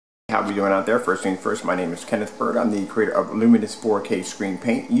How we doing out there? First thing first, my name is Kenneth Bird. I'm the creator of Luminous 4K screen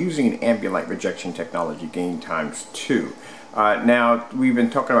paint using ambient light rejection technology gain ×2. Now, we've been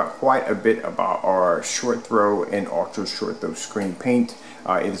talking about quite a bit about our short throw and ultra short throw screen paint.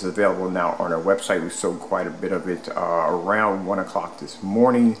 It is available now on our website. We sold quite a bit of it around 1 o'clock this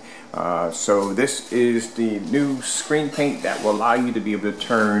morning. So this is the new screen paint that will allow you to be able to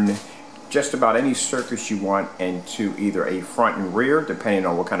turn just about any surface you want into either a front and rear, depending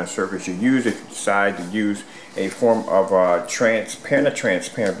on what kind of surface you use. If you decide to use a form of transparent, not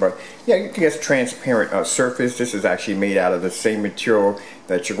transparent, but yeah, you can guess transparent surface. This is actually made out of the same material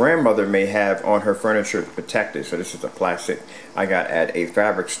that your grandmother may have on her furniture to protect it. So this is a plastic I got at a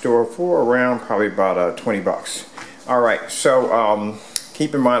fabric store for around probably about 20 bucks. All right, so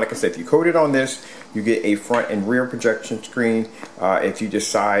keep in mind, like I said, if you coat it on this, you get a front and rear projection screen. If you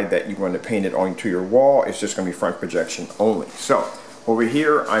decide that you want to paint it onto your wall, it's just going to be front projection only. So over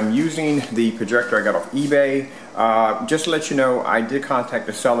here, I'm using the projector I got off eBay. Just to let you know, I did contact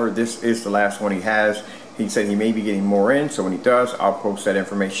the seller. This is the last one he has. He said he may be getting more in, so when he does, I'll post that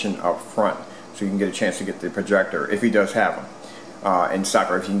information up front so you can get a chance to get the projector if he does have them in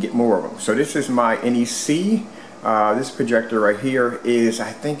stock, or if you can get more of them. So this is my NEC. This projector right here is,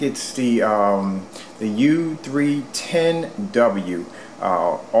 I think it's the U310W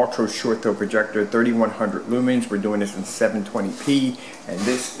ultra short throw projector, 3100 lumens. We're doing this in 720p, and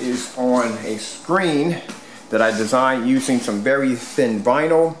this is on a screen that I designed using some very thin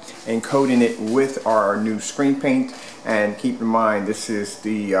vinyl and coating it with our new screen paint. And keep in mind, this is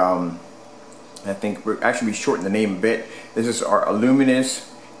the I think we're actually shorten the name a bit. This is our Luminous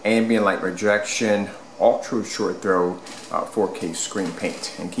ambient light rejection ultra short throw 4K screen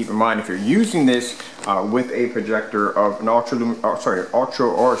paint. And keep in mind, if you're using this with a projector of an ultra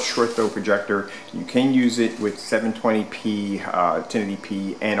or short throw projector, you can use it with 720p,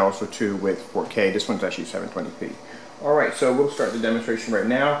 1080p, and also too with 4K. This one's actually 720p. Alright, so we'll start the demonstration right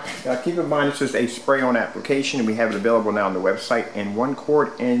now. Keep in mind, this is a spray-on application, and we have it available now on the website in 1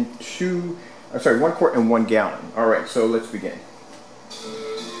 quart and 1 quart and 1 gallon. Alright, so let's begin.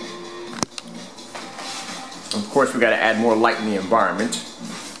 Of course, we got to add more light in the environment.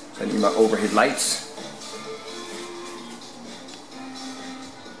 So I need my overhead lights.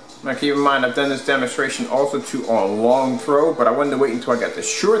 Now keep in mind, I've done this demonstration also too on long throw, but I wanted to wait until I got the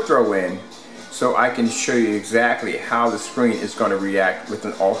short throw in so I can show you exactly how the screen is going to react with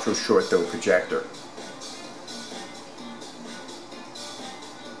an ultra short throw projector.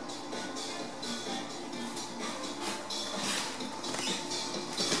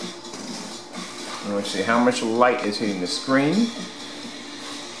 Let's see how much light is hitting the screen.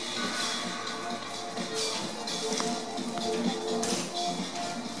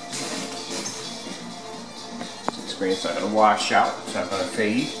 The screen's not going to wash out, it's not going to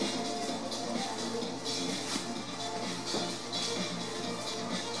fade.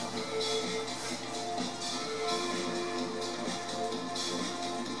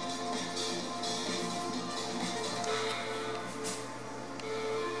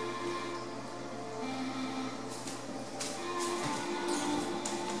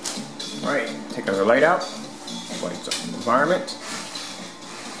 Alright, take another light out, lights up the environment.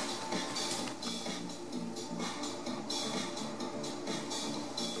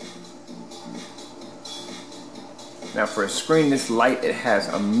 Now for a screen this light, it has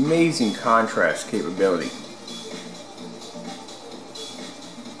amazing contrast capability.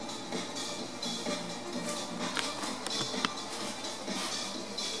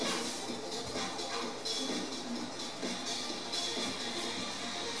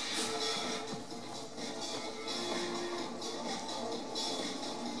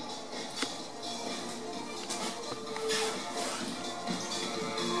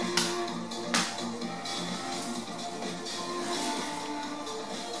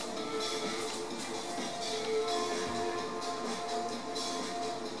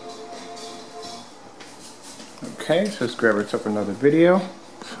 Okay, so let's grab us up another video.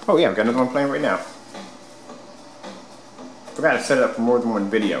 Oh yeah, I've got another one playing right now. Forgot to set it up for more than one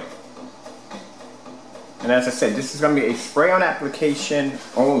video. And as I said, this is going to be a spray-on application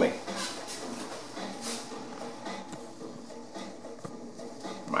only.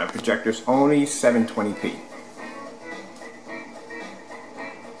 My projector's only 720p.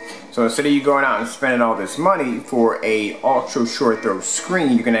 So instead of you going out and spending all this money for a ultra short throw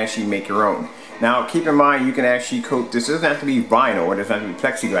screen, you can actually make your own. Now keep in mind, you can actually coat this. It doesn't have to be vinyl, or it doesn't have to be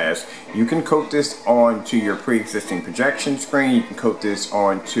plexiglass. You can coat this onto your pre-existing projection screen. You can coat this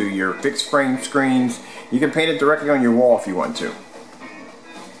onto your fixed frame screens. You can paint it directly on your wall if you want to.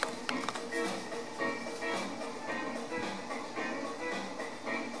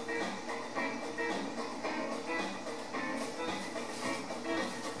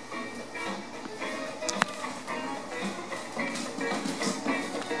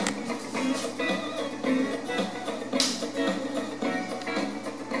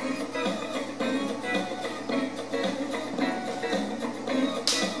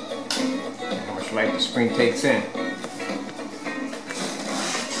 light the screen takes in.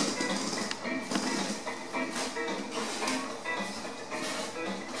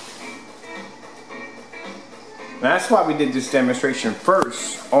 That's why we did this demonstration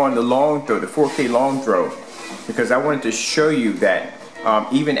first on the long throw, the 4K long throw, because I wanted to show you that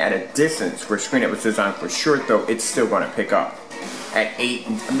even at a distance for a screen that was designed for short throw, it's still going to pick up at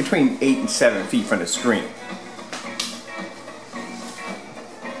between 8 and 7 feet from the screen.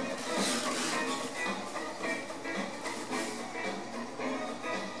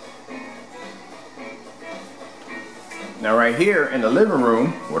 Now right here in the living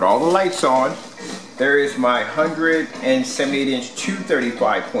room with all the lights on, there is my 178-inch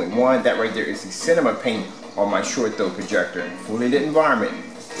 235.1. That right there is the cinema paint on my short throw projector. Fully lit environment.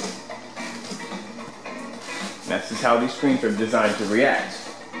 And that's just how these screens are designed to react.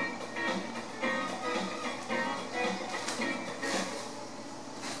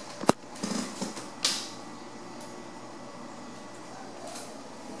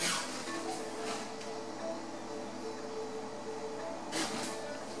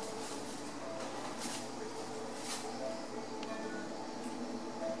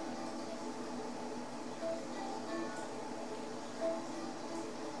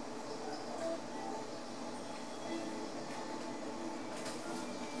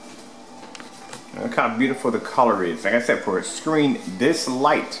 Look how beautiful the color is. Like I said, for a screen this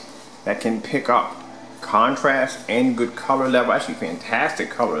light that can pick up contrast and good color level, actually fantastic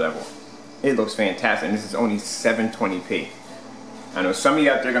color level. It looks fantastic, and this is only 720p. I know some of you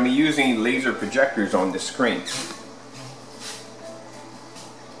out there are going to be using laser projectors on this screen.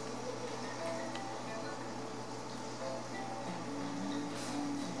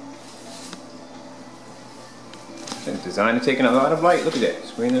 Designed to take in a lot of light. Look at that.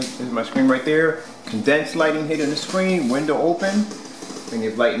 Screen. This is my screen right there. Condensed lighting hitting the screen. Window open. Plenty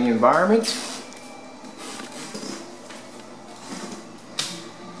of light in the environment.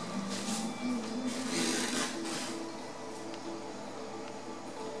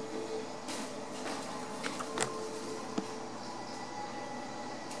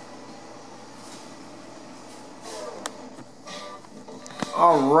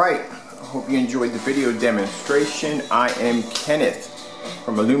 All right. Hope you enjoyed the video demonstration. I am Kenneth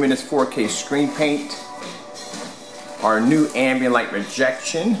from LUMINOUS 4K Screen Paint. Our new ambient light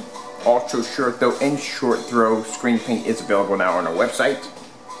rejection, ultra short throw and short throw screen paint is available now on our website.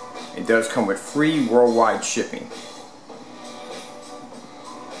 It does come with free worldwide shipping.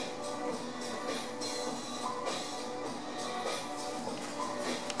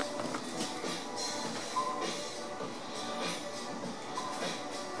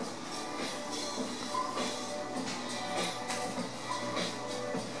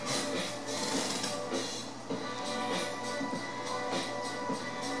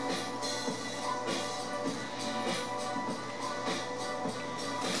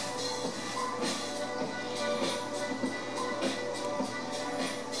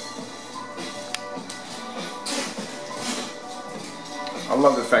 I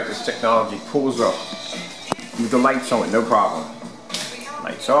love the fact this technology pulls up with the lights on, no problem.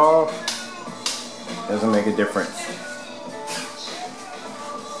 Lights off, doesn't make a difference.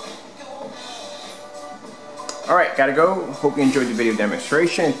 Alright, gotta go. Hope you enjoyed the video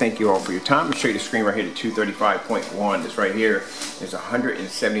demonstration. Thank you all for your time. I'll show you the screen right here, the 235.1. This right here is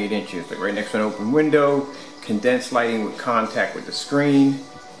 178 inches. Like right next to an open window, condensed lighting with contact with the screen.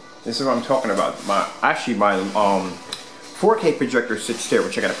 This is what I'm talking about. My 4K projector sits there,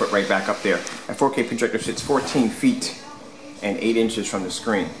 which I gotta put right back up there. My 4K projector sits 14 feet and 8 inches from the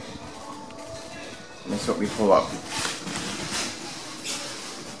screen. And that's what we pull up.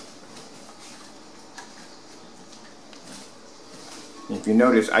 If you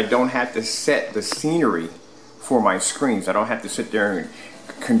notice, I don't have to set the scenery for my screens. I don't have to sit there and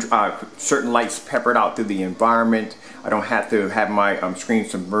certain lights peppered out through the environment. I don't have to have my screen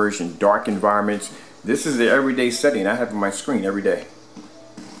submerged in dark environments. This is the everyday setting I have on my screen every day.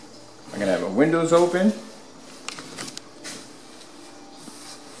 I'm gonna have my windows open.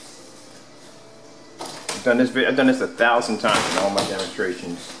 I've done this 1,000 times in all my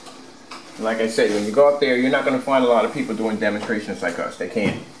demonstrations. And like I said, when you go out there, you're not gonna find a lot of people doing demonstrations like us. They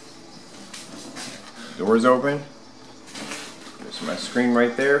can't. Doors open. There's my screen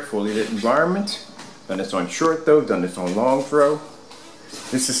right there, fully lit environment. Done this on short throw, done this on long throw.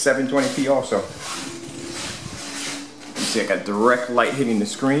 This is 720p also. You see I got direct light hitting the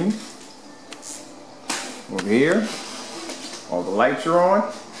screen. Over here, all the lights are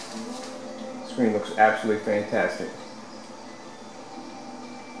on. The screen looks absolutely fantastic.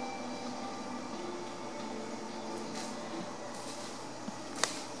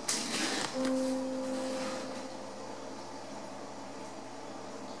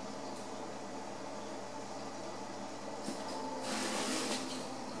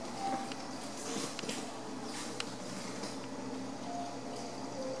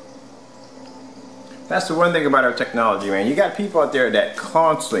 That's the one thing about our technology, man. You got people out there that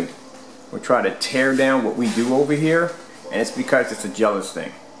constantly will try to tear down what we do over here, and it's because it's a jealous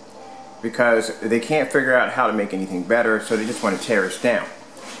thing. Because they can't figure out how to make anything better, so they just want to tear us down.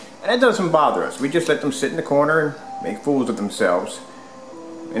 And it doesn't bother us. We just let them sit in the corner and make fools of themselves.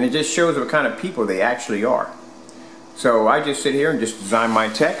 And it just shows what kind of people they actually are. So I just sit here and just design my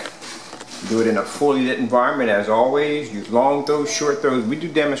tech. Do it in a fully lit environment as always. Use long throws, short throws. We do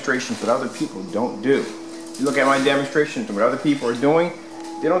demonstrations that other people don't do. You look at my demonstrations and what other people are doing,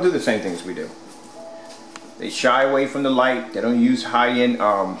 they don't do the same things we do. They shy away from the light. They don't use high-end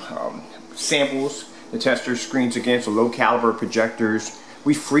samples to test their screens against, low caliber projectors.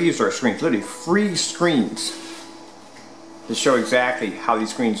 We freeze our screens, literally freeze screens to show exactly how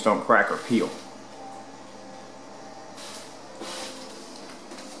these screens don't crack or peel.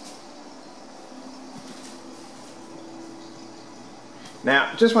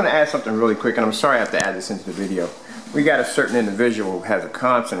 Now, just want to add something really quick, and I'm sorry I have to add this into the video. We got a certain individual who has a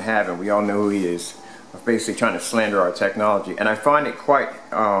constant habit, we all know who he is, of basically trying to slander our technology. And I find it quite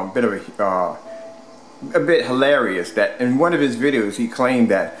a bit hilarious that in one of his videos he claimed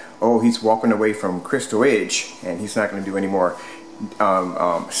that, oh, he's walking away from Crystal Edge and he's not going to do any more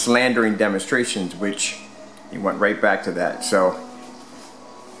slandering demonstrations, which he went right back to that. So,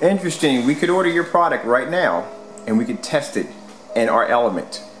 interesting. We could order your product right now and we could test it in our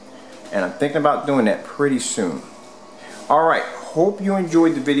element, and I'm thinking about doing that pretty soon. Alright, hope you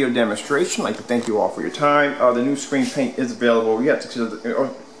enjoyed the video demonstration. I'd like to thank you all for your time. The new screen paint is available. You have to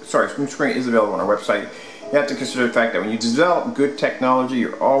consider new screen is available on our website. You have to consider the fact that when you develop good technology,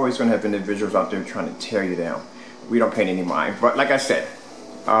 you're always going to have individuals out there trying to tear you down. We don't pay any mind, but like I said,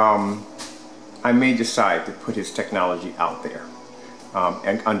 I may decide to put his technology out there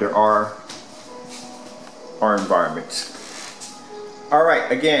and under our environments.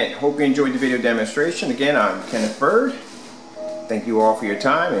 Alright, again, hope you enjoyed the video demonstration. Again, I'm Kenneth Bird. Thank you all for your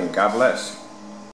time, and God bless.